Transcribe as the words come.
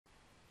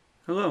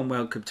Hello and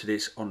welcome to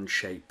this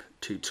Onshape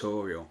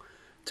tutorial.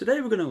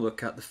 Today we're going to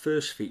look at the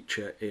first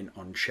feature in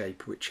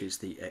Onshape, which is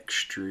the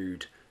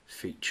Extrude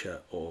feature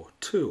or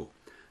tool.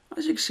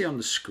 As you can see on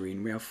the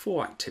screen, we have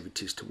 4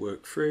 activities to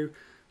work through,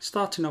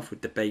 starting off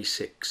with the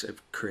basics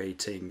of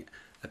creating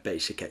a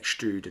basic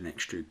extrude and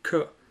extrude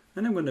cut,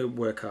 and then we're going to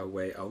work our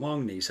way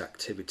along these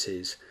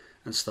activities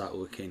and start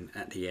looking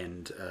at the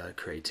end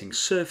creating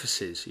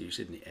surfaces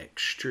using the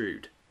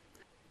extrude.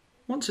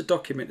 Once a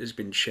document has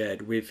been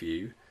shared with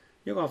you,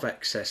 you'll have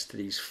access to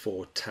these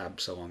 4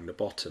 tabs along the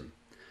bottom.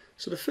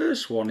 So the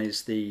first one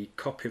is the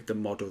copy of the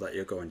model that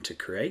you're going to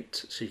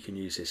create, so you can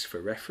use this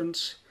for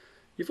reference.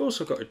 You've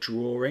also got a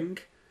drawing,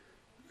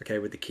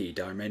 with the key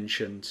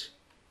dimensions.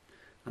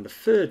 And the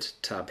third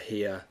tab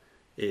here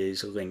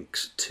is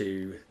links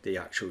to the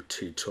actual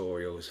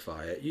tutorials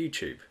via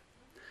YouTube.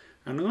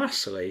 And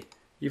lastly,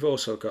 you've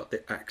also got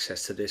the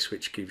access to this,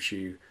 which gives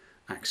you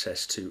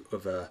access to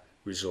other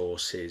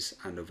resources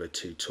and other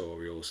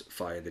tutorials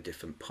via the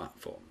different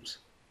platforms.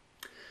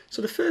 So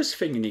the first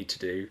thing you need to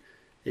do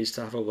is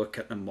to have a look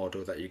at the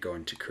model that you're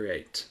going to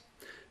create.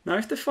 Now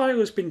if the file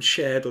has been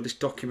shared or this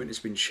document has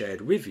been shared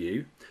with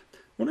you,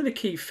 one of the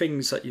key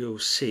things that you'll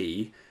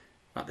see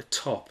at the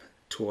top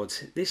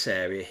towards this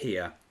area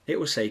here, it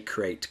will say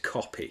create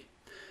copy.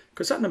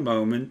 Because at the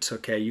moment,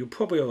 you'll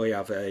probably only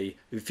have a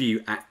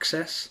view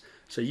access,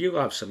 so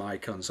you'll have some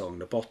icons along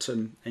the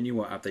bottom and you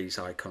won't have these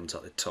icons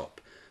at the top.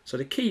 So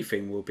the key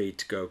thing will be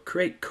to go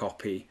create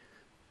copy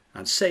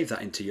and save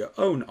that into your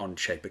own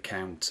Onshape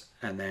account,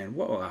 and then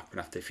what will happen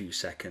after a few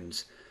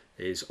seconds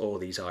is all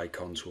these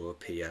icons will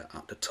appear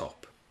at the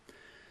top.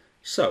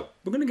 So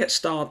we're going to get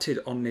started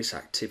on this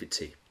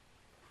activity.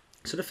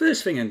 So the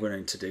first thing I'm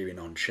going to do in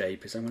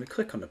Onshape is I'm going to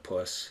click on the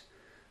plus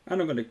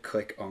and I'm going to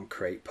click on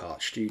Create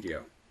Part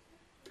Studio.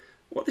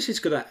 What this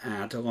is going to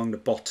add along the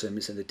bottom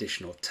is an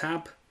additional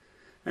tab,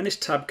 and this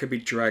tab can be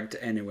dragged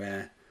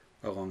anywhere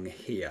along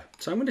here.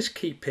 So I'm going to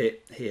keep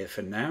it here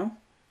for now,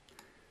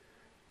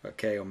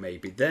 or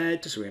maybe there,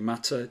 doesn't really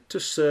matter,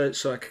 just so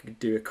I can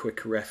do a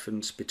quick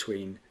reference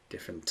between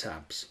different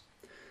tabs.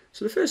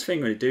 So the first thing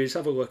I'm going to do is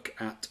have a look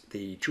at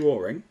the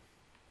drawing.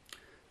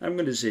 I'm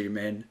going to zoom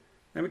in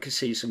and we can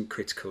see some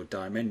critical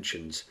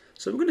dimensions.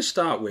 So we're going to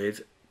start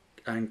with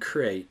and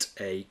create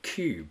a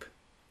cube.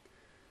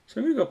 So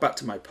I'm going to go back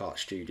to my Part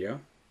Studio,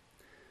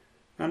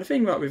 and the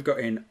thing that we've got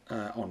in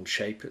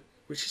Onshape,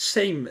 which is the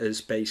same as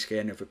basically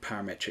any other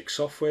parametric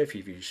software, if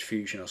you've used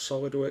Fusion or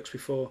SolidWorks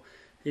before,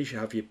 is you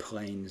have your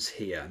planes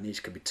here, and these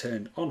can be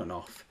turned on and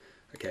off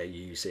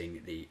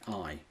using the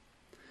eye.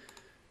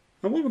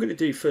 And what we're going to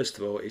do first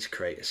of all is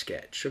create a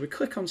sketch. So we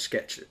click on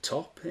sketch at the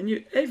top,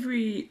 and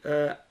every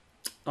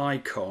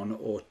icon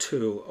or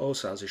tool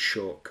also has a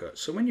shortcut.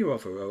 So when you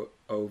hover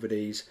over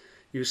these,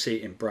 you'll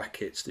see in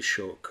brackets the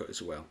shortcut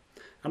as well.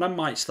 And I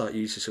might start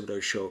using some of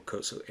those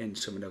shortcuts in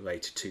some of the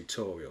later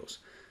tutorials.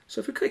 So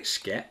if we click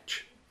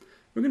sketch,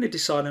 we're going to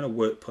decide on a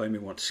work plane we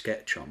want to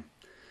sketch on.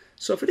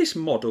 So for this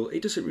model,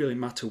 it doesn't really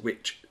matter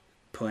which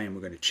plane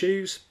we're going to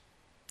choose,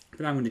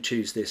 but I'm going to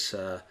choose this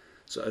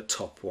sort of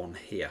top one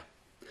here.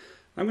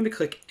 I'm going to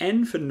click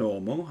N for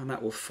normal, and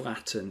that will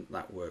flatten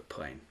that work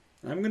plane.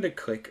 And I'm going to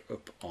click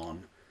up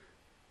on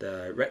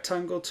the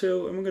rectangle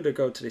tool, and we're going to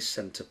go to this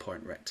center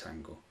point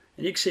rectangle.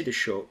 And you can see the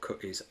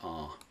shortcut is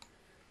R.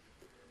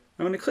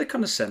 I'm going to click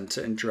on the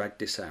center and drag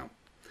this out.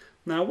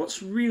 Now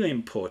what's really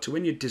important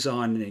when you're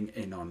designing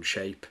in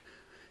Onshape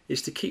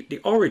is to keep the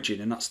origin,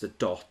 and that's the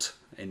dot,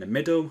 in the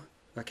middle,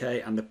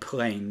 and the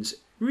planes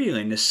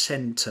really in the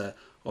center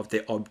of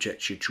the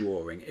object you're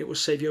drawing. It will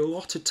save you a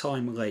lot of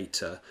time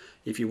later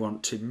if you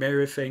want to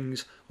mirror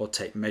things or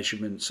take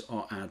measurements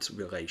or add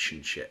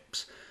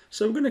relationships.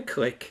 So we're going to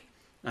click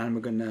and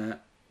we're going to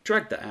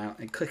drag that out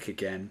and click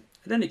again,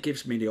 and then it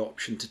gives me the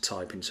option to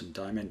type in some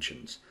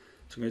dimensions.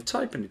 So I'm going to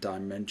type in the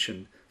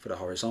dimension for the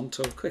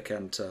horizontal, click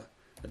enter,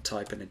 and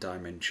type in a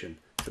dimension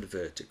for the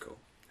vertical.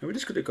 And we're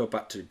just going to go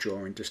back to the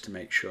drawing just to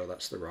make sure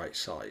that's the right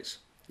size.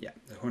 Yeah,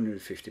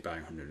 150 by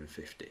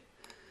 150.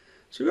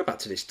 So we go back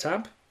to this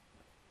tab.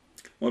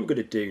 What we're going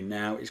to do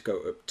now is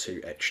go up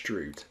to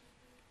Extrude.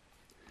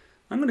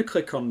 I'm going to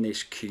click on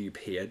this cube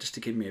here just to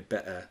give me a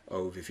better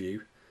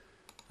overview,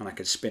 and I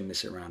can spin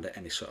this around at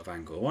any sort of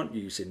angle I want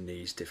using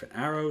these different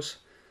arrows.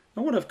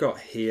 And what I've got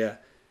here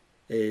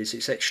is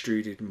it's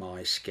extruded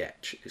my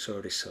sketch. It's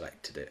already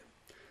selected it.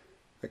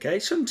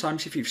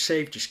 Sometimes if you've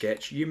saved your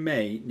sketch, you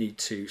may need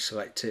to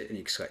select it, and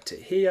you can select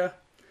it here.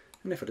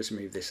 And if I just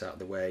move this out of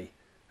the way,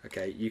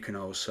 you can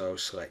also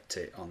select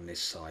it on this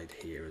side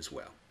here as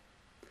well.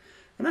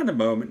 And at the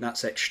moment,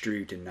 that's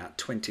extruding that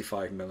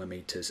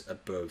 25mm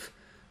above,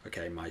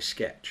 my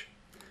sketch.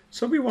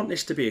 So we want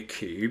this to be a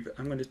cube.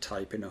 I'm going to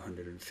type in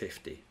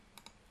 150.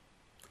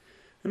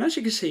 And as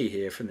you can see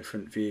here from the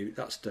front view,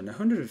 that's done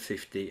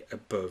 150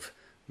 above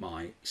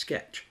my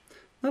sketch.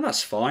 Now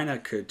that's fine, I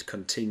could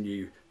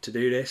continue to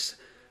do this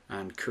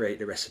and create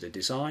the rest of the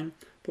design,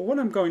 but what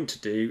I'm going to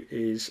do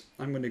is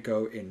I'm going to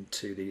go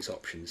into these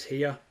options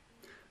here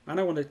and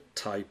I want to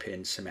type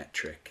in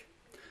SYMETRIC.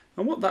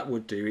 And what that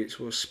would do is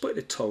we'll split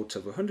the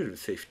total of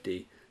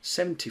 150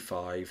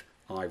 75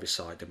 either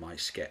side of my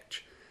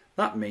sketch.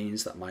 That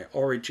means that my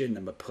origin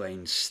and my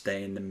planes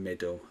stay in the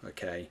middle,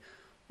 okay,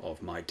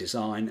 of my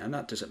design, and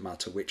that doesn't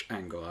matter which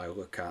angle I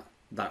look at,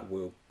 that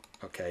will,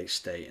 okay,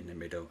 stay in the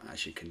middle,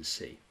 as you can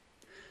see.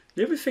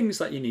 The other things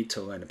that you need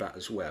to learn about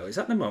as well is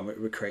at the moment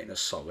we're creating a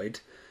solid,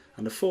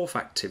 and the fourth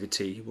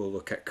activity we'll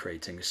look at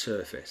creating a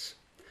surface.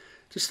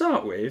 To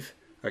start with,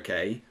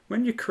 okay,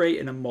 when you're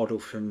creating a model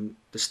from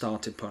the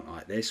starting point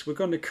like this, we're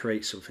going to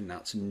create something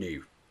that's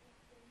new.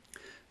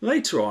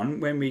 Later on,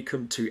 when we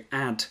come to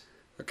add,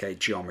 okay,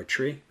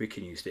 geometry, we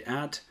can use the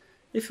add.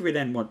 If we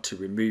then want to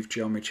remove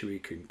geometry, we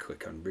can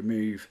click on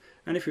remove,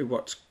 and if we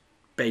want to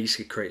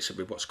basically create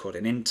something what's called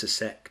an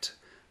intersect,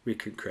 we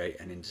can create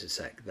an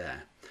intersect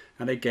there.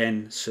 And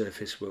again,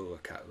 surface we'll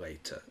look at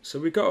later. So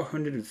we've got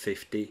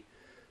 150,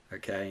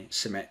 okay,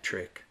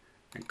 symmetric,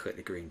 and click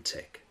the green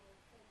tick.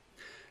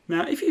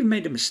 Now, if you've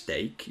made a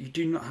mistake, you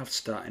do not have to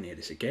start any of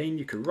this again.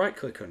 You can right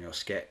click on your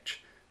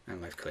sketch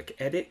and left click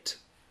edit,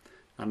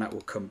 and that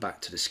will come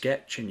back to the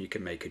sketch, and you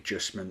can make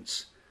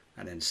adjustments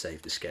and then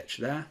save the sketch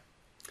there.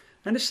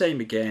 And the same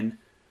again,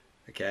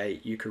 okay,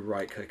 you can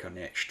right click on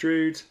the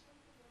extrude,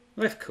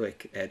 left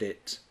click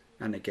edit,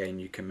 and again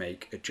you can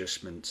make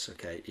adjustments,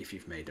 okay, if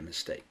you've made a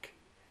mistake.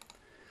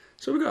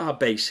 So we've got our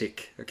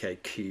basic, okay,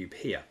 cube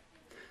here.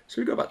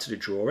 So we go back to the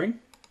drawing.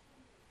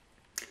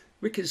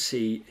 We can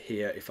see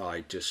here, if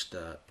I just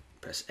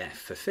press F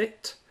for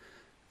fit,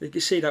 you can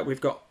see that we've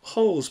got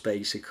holes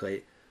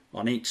basically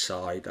on each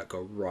side that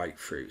go right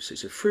through. So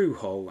it's a through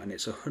hole and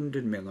it's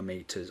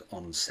 100mm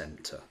on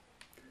center.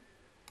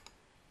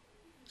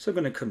 So I'm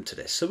going to come to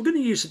this. So we're going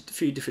to use a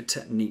few different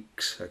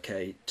techniques,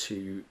 okay,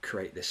 to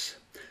create this.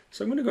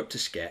 So I'm going to go up to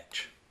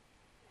sketch,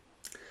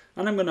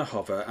 and I'm going to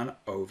hover and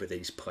over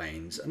these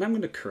planes, and I'm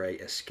going to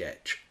create a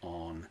sketch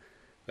on,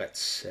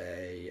 let's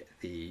say,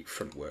 the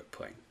front work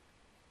plane.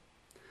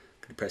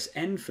 I'm going to press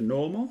N for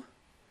normal,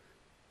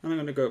 and I'm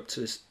going to go up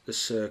to the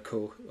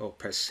circle, or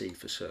press C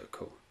for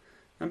circle.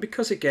 And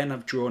because again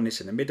I've drawn this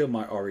in the middle,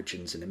 my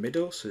origin's in the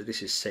middle, so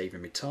this is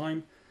saving me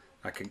time,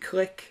 I can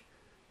click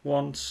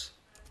once,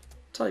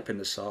 type in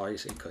the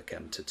size and click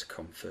enter to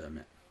confirm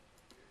it.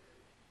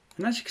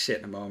 And as you can see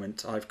at the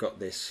moment, I've got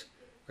this,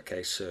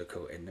 okay,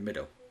 circle in the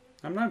middle.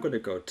 I'm now going to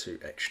go to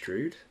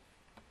extrude,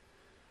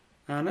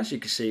 and as you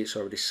can see it's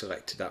already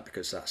selected that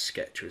because that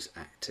sketch was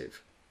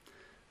active.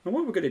 And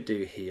what we're going to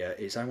do here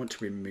is I want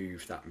to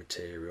remove that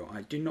material.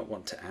 I do not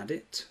want to add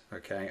it,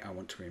 okay, I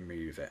want to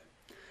remove it.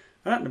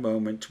 And at the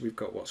moment we've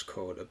got what's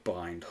called a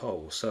blind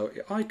hole, so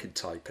I could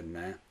type in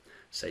there,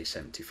 say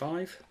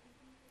 75,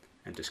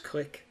 and just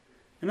click.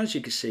 And as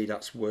you can see,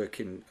 that's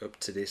working up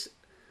to this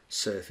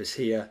surface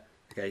here,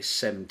 okay,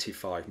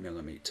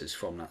 75mm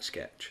from that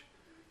sketch,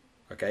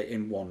 okay,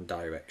 in one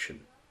direction.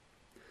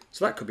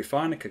 So that could be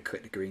fine. I could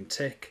click the green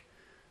tick,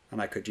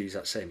 and I could use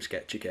that same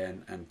sketch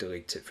again and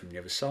delete it from the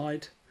other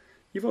side.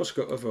 You've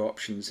also got other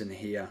options in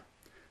here,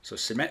 so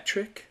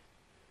symmetric,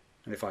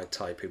 and if I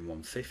type in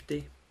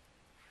 150,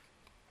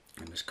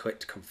 and just click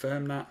to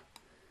confirm that,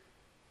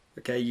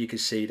 okay, you can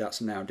see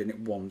that's now doing it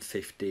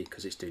 150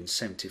 because it's doing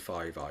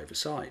 75 either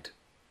side.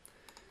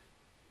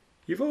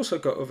 You've also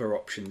got other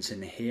options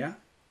in here.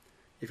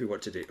 If you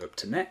want to do up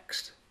to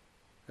next,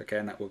 okay,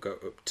 and that will go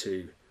up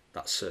to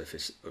that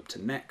surface up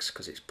to next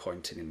because it's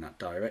pointing in that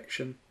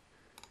direction.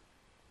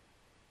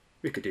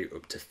 We could do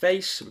up to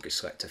face, so we could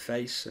select a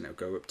face and it'll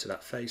go up to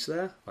that face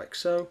there, like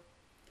so.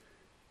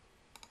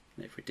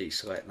 And if we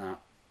deselect that,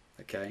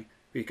 okay,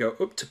 we go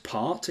up to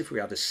part if we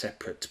had a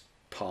separate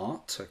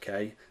part,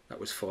 okay, that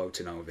was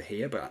floating over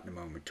here, but at the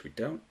moment we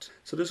don't.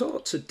 So there's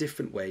lots of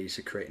different ways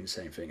of creating the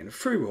same thing, and a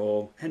through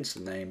hole, hence the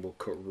name, will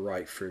cut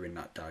right through in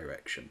that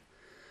direction.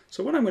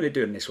 So what I'm going to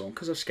do in this one,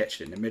 because I've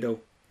sketched it in the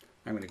middle,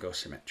 I'm going to go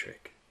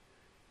symmetric.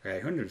 Okay,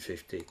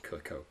 150,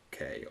 click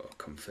OK or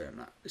confirm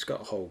that. It's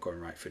got a hole going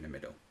right through the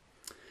middle.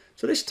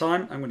 So this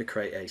time I'm going to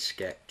create a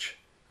sketch,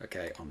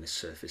 okay, on this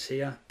surface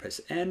here.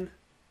 Press N,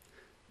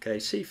 okay,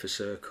 C for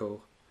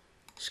circle,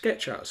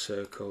 sketch out a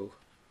circle,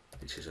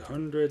 which is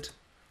 100,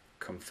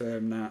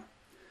 confirm that.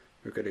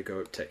 We're going to go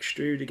up to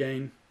extrude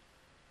again.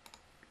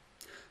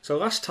 So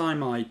last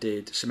time I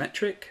did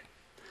symmetric,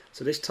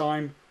 so this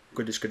time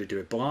we're just going to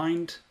do a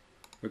blind.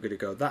 We're going to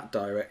go that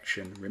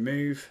direction,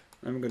 remove,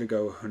 and we're going to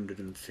go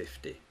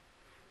 150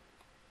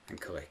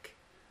 and click.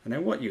 And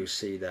then what you'll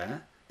see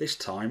there, this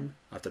time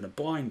I've done a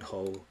blind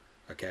hole,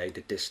 okay,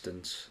 the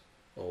distance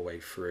all the way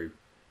through,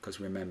 because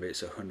remember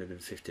it's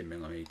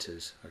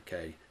 150mm,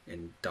 okay,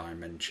 in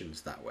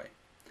dimensions that way.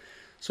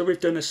 So we've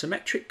done a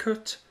symmetric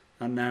cut,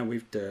 and now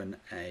we've done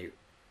a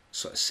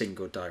sort of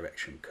single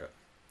direction cut,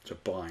 so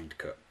blind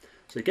cut.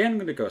 So again I'm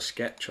going to go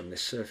sketch on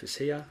this surface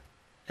here,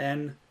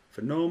 N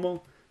for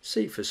normal,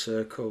 C for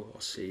circle,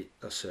 or C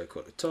a circle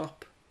at the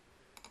top,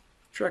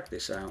 drag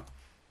this out,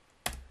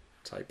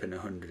 type in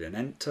 100 and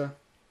enter.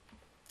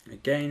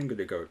 Again I'm going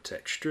to go to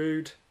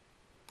extrude.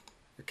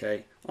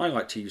 Okay, I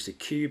like to use the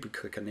cube and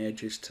click on the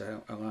edges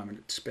to allow me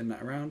to spin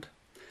that around.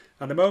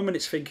 At the moment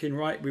it's thinking,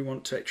 right, we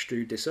want to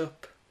extrude this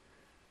up.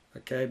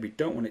 Okay, we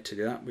don't want it to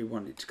do that, we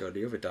want it to go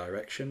the other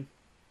direction.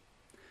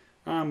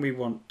 and we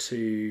want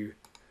to,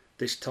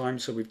 this time,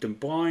 so we've done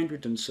blind,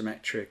 we've done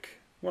symmetric.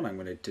 What I'm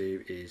going to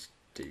do is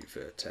do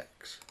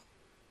vertex.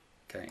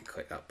 Okay, and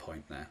click that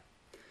point there.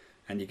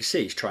 And you can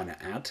see it's trying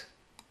to add.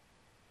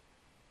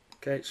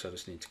 Okay, so I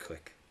just need to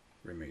click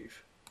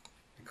remove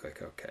and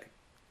click OK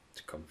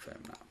to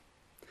confirm that.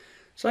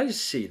 So as you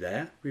see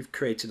there, we've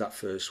created that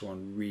first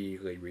one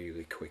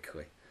really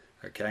quickly.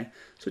 Okay,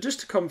 so just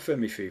to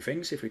confirm a few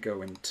things, if we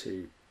go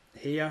into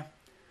here,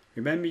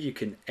 remember you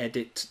can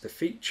edit the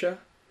feature,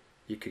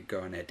 you could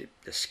go and edit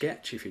the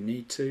sketch if you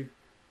need to.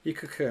 You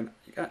could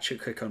actually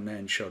click on there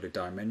and show the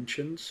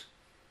dimensions,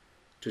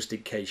 just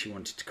in case you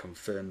wanted to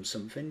confirm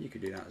something, you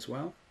could do that as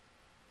well.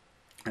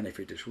 And if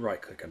we just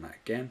right click on that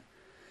again,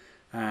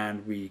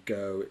 and we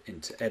go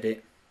into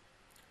edit,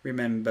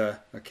 remember,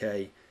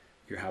 okay,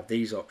 you have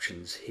these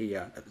options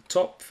here at the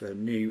top for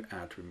new,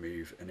 add,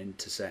 remove and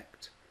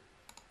intersect,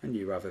 and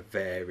you have a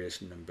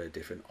various number of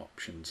different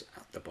options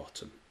at the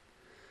bottom.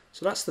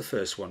 So that's the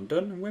first one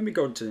done, and when we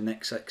go into the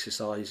next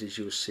exercises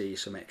you'll see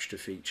some extra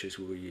features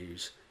we'll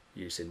use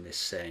using this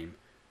same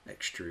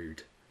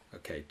extrude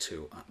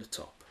tool at the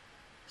top.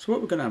 So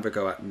what we're going to have a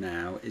go at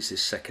now is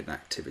this second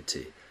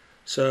activity.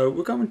 So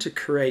we're going to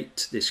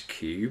create this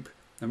cube,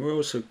 and we're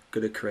also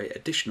going to create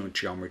additional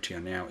geometry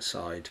on the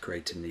outside,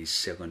 creating these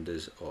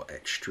cylinders or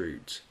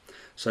extrudes.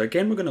 So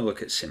again we're going to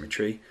look at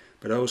symmetry,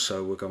 but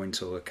also we're going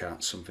to look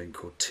at something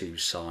called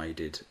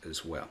two-sided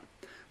as well.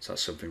 So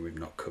that's something we've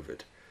not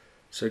covered.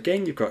 So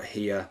again you've got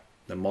here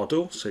the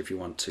model, so if you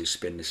want to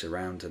spin this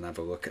around and have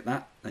a look at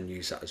that and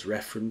use that as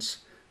reference,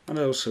 and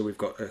also we've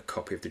got a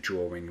copy of the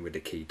drawing with the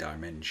key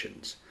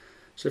dimensions.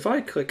 So if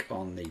I click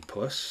on the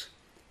plus,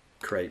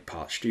 create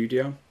part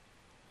studio,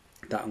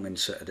 that I'm going to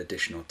insert an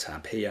additional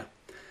tab here,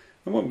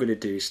 and what I'm going to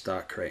do is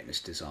start creating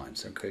this design.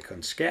 So click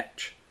on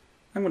sketch,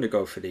 I'm going to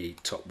go for the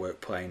top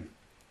work plane,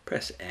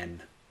 press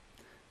N,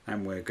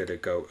 and we're going to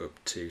go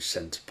up to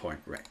center point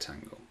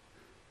rectangle.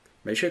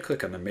 Make sure you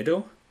click on the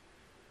middle.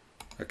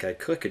 Okay,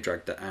 click and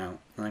drag that out,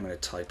 and I'm going to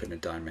type in a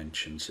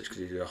dimension. So it's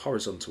going to do a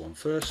horizontal one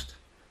first,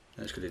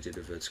 then it's going to do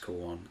the vertical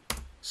one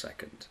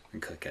second,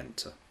 and click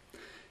enter.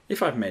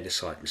 If I've made a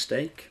slight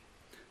mistake,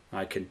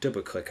 I can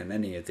double click on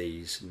any of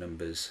these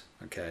numbers,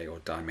 okay, or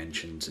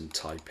dimensions, and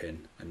type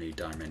in a new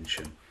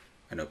dimension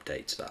and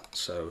update that.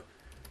 So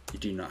you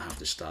do not have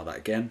to start that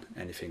again,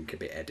 anything can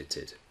be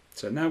edited.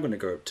 So now I'm going to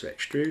go up to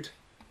extrude,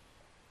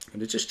 I'm going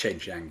to just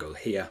change the angle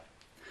here.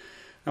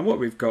 And what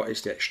we've got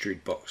is the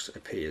extrude box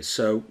appears.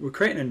 So we're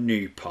creating a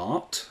new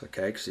part,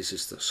 okay, because this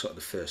is sort of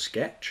the first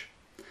sketch.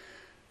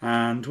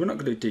 And we're not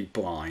going to do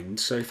blind.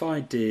 So if I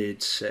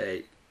did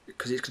say,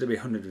 because it's going to be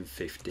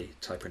 150,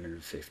 type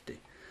 150.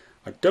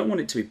 I don't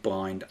want it to be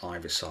blind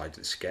either side of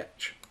the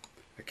sketch,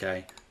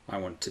 okay. I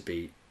want to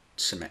be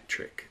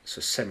symmetric,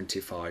 so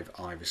 75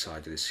 either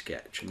side of the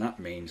sketch. And that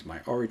means my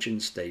origin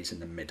stays in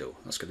the middle.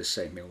 That's going to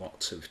save me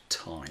lots of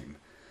time.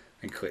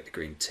 And click the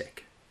green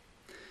tick.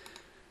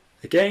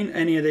 Again,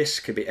 any of this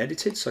could be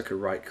edited, so I could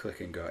right click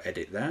and go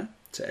edit there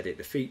to edit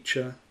the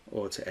feature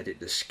or to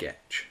edit the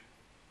sketch,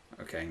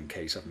 okay, in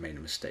case I've made a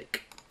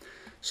mistake.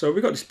 So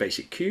we've got this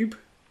basic cube.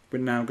 We're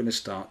now going to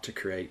start to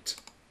create,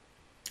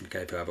 okay,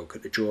 if we have a look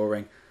at the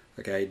drawing,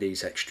 okay,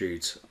 these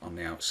extrudes on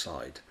the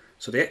outside.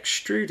 So the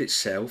extrude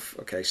itself,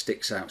 okay,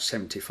 sticks out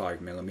 75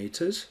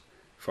 millimeters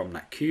from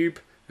that cube,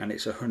 and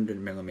it's 100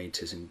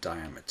 millimeters in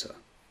diameter.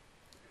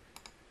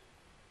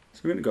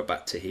 So we're going to go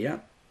back to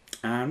here.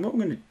 And what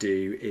we're going to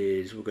do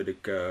is we're going to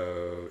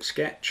go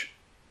sketch,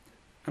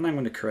 and I'm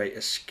going to create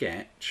a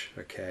sketch,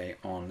 okay,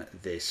 on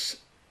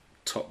this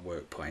top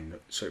work plane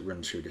so it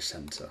runs through the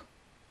center.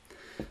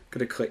 I'm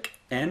going to click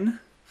N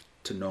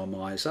to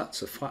normalize that,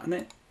 so flatten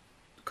it.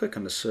 Click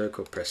on the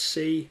circle, press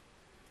C,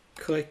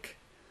 click,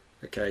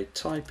 okay,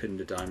 type in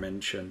the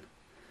dimension,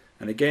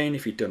 and again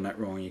if you've done that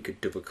wrong you could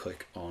double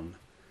click on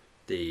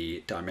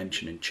the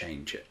dimension and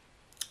change it.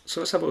 So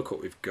let's have a look at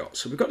what we've got.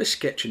 So we've got this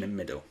sketch in the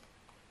middle.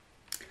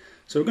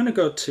 So we're going to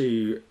go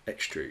to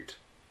extrude.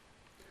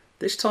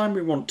 This time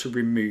we want to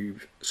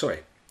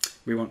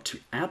we want to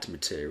add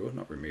material,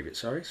 not remove it,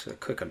 sorry. So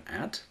click on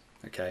add,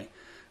 okay,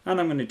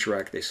 and I'm going to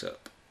drag this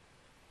up.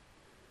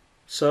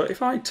 So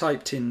if I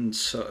typed in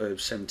sort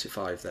of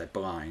 75 there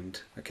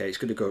blind, okay, it's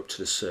going to go up to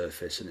the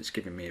surface, and it's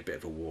giving me a bit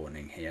of a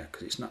warning here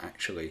because it's not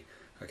actually,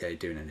 okay,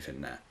 doing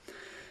anything there.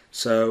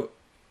 So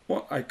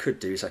what I could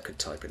do is I could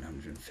type in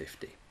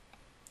 150,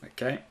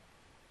 okay,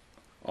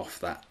 off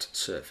that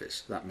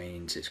surface. That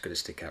means it's going to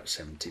stick out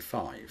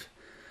 75.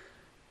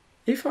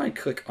 If I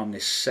click on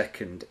this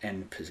second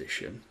end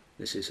position,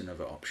 this is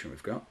another option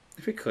we've got.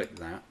 If we click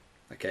that,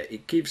 okay,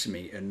 it gives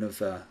me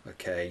another,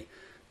 okay,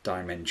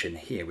 dimension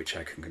here which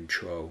I can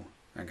control,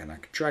 and then I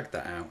can drag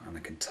that out and I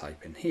can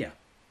type in here.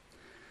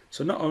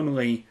 So not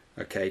only,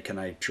 okay, can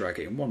I drag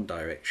it in one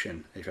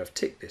direction, if I've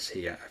ticked this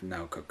here, I've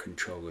now got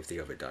control of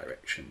the other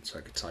direction. So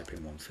I could type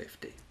in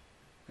 150.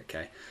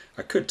 Okay,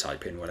 I could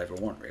type in whatever I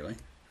want really.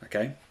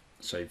 Okay,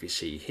 so if you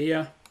see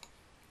here,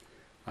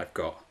 I've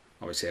got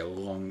obviously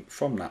along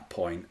from that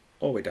point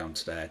all the way down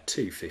to there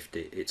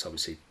 250. It's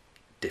obviously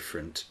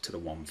different to the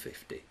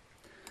 150.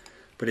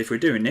 But if we're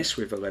doing this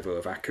with a level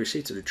of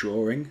accuracy to the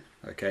drawing,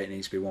 okay, it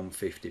needs to be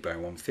 150 by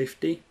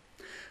 150.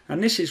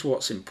 And this is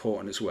what's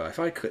important as well. If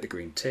I click the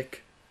green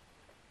tick,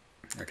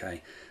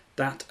 okay,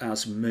 that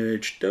has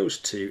merged those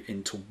two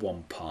into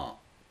one part,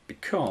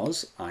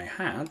 because I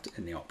had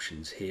in the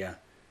options here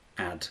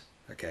add,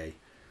 okay,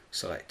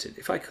 selected.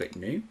 If I click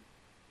new,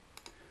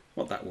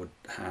 what that would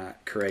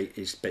create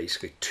is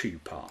basically two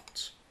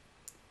parts,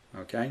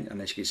 okay,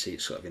 and as you can see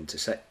it's sort of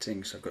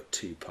intersecting, so I've got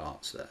two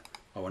parts there.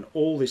 I want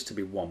all this to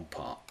be one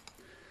part,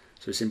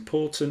 so it's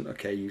important,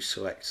 okay, you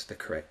select the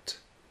correct,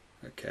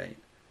 okay,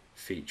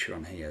 feature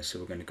on here. So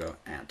we're going to go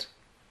add.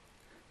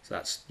 So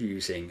that's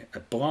using a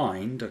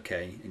blind,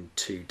 okay, in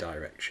two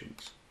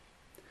directions.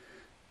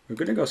 We're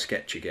going to go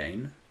sketch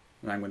again,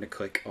 and I'm going to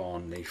click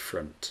on the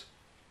front.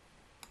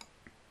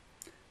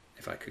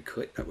 If I could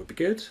click, that would be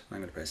good. I'm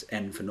going to press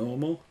N for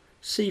normal,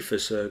 C for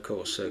circle,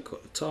 or circle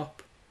at the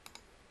top,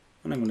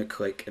 and I'm going to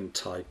click and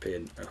type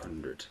in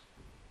 100.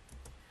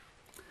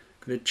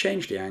 I'm going to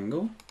change the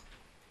angle,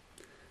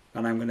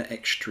 and I'm going to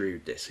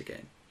extrude this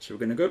again. So we're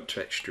going to go up to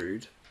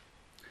extrude.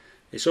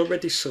 It's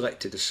already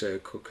selected a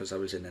circle because I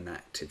was in an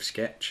active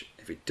sketch.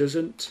 If it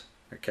doesn't,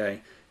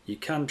 okay, you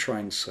can try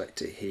and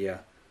select it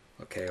here,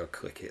 okay, or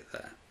click it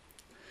there.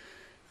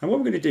 And what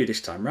we're going to do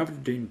this time, rather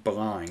than doing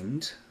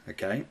blind,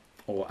 okay,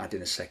 or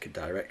adding a second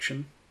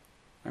direction,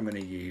 I'm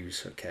going to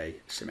use, okay,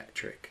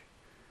 symmetric.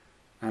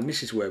 And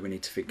this is where we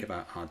need to think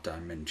about our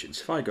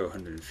dimensions. If I go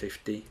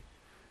 150,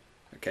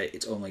 okay,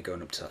 it's only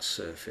going up to that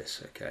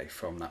surface, okay,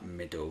 from that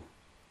middle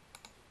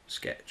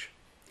sketch.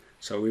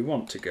 So we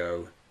want to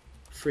go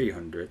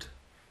 300,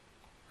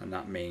 and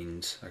that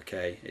means,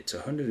 okay, it's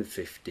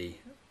 150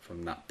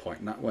 from that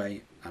point that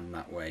way and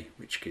that way,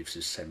 which gives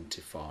us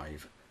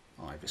 75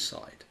 either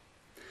side.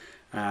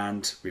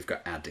 And we've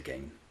got add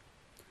again,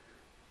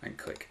 and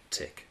click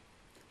tick.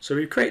 So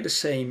we've created the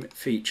same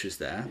features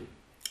there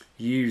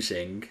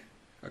using,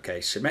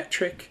 okay,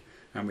 symmetric,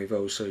 and we've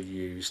also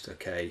used,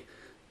 okay,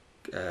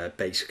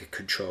 basically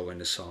controlling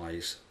the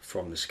size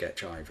from the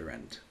sketch either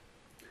end.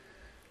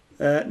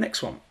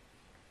 Next one,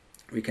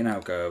 we can now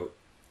go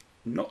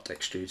not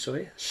extrude,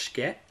 sorry,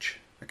 sketch,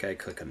 okay,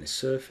 click on this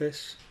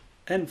surface,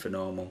 N for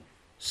normal,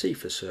 C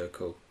for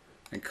circle,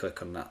 and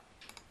click on that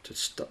to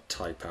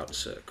type out the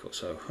circle.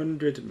 So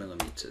 100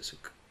 millimeters,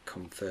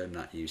 confirm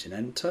that using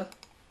enter.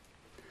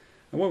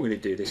 And what we're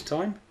going to do this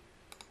time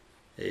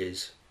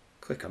is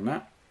click on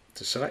that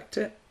to select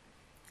it,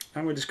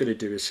 and we're just going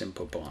to do a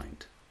simple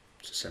blind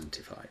to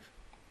 75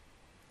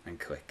 and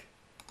click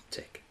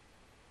tick.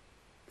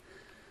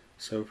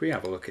 So if we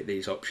have a look at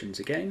these options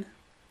again,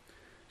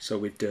 so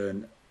we've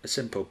done a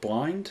simple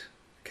blind,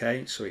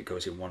 okay, so it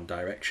goes in one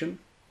direction.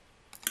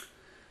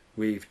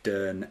 We've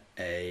done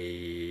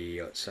a,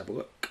 let's have a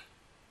look,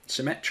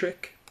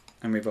 symmetric,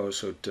 and we've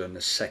also done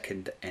a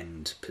second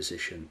end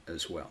position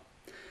as well.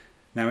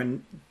 Now,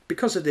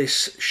 because of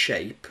this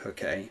shape,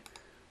 okay,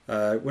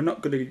 we're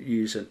not going to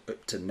use an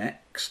up to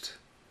next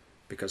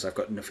because I've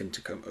got nothing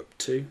to come up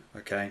to,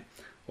 okay,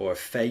 or a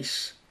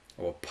face,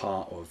 or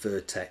part, or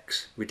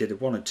vertex. We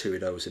did one or two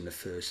of those in the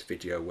first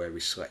video where we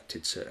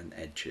selected certain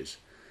edges.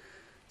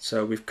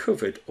 So we've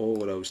covered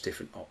all of those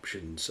different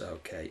options,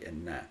 okay,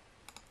 in there.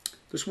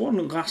 There's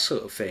one last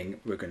little thing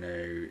we're going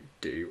to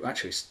do,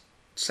 actually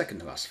second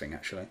to last thing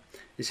actually,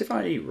 is if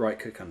I right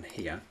click on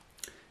here,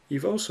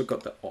 you've also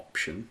got the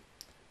option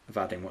of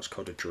adding what's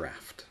called a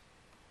draft.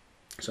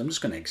 So I'm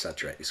just going to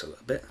exaggerate this a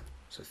little bit,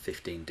 so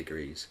 15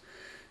 degrees.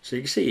 So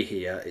you can see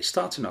here, it's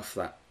starting off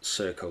that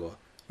circle,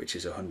 which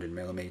is 100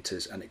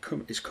 millimeters, and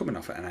it's coming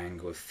off at an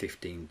angle of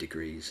 15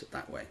 degrees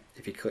that way.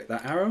 If you click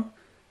that arrow,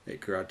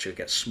 it gradually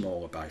gets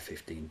smaller by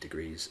 15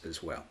 degrees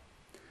as well.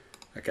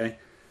 Okay,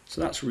 so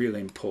that's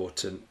really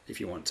important if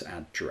you want to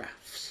add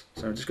drafts.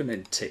 So I'm just going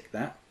to tick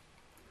that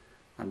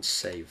and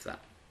save that,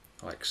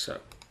 like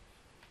so.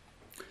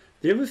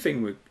 The other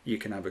thing you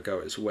can have a go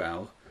as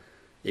well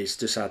is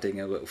just adding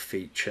a little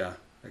feature,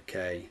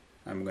 okay,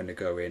 I'm going to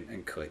go in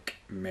and click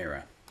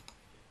mirror.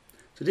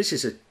 So this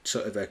is a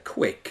sort of a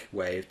quick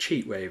way,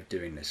 cheat way of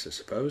doing this, I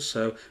suppose.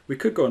 So we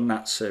could go on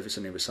that surface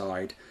on the other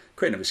side,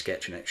 create another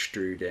sketch and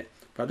extrude it.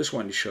 But I just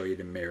wanted to show you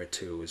the mirror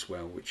tool as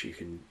well, which you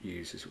can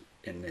use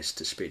in this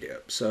to speed it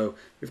up. So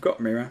we've got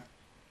mirror.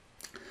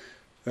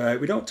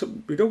 We don't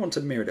want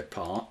to mirror the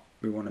part.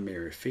 We want to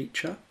mirror a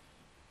feature.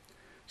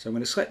 So I'm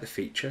going to select the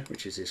feature,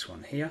 which is this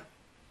one here.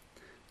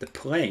 The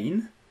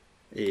plane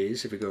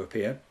is, if we go up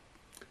here,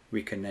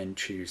 we can then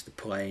choose the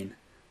plane,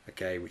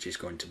 okay, which is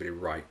going to be the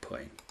right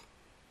plane.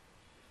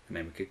 And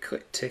then we could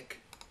click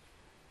tick,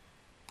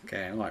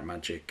 okay, and like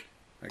magic,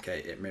 okay,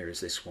 it mirrors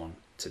this one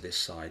to this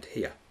side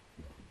here.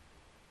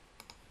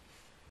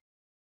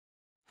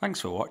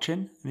 Thanks for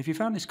watching, and if you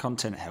found this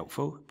content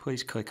helpful,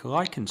 please click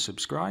like and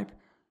subscribe,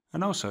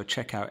 and also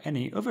check out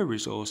any other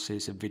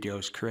resources and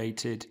videos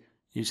created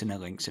using the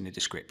links in the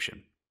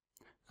description.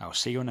 I'll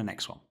see you on the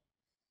next one.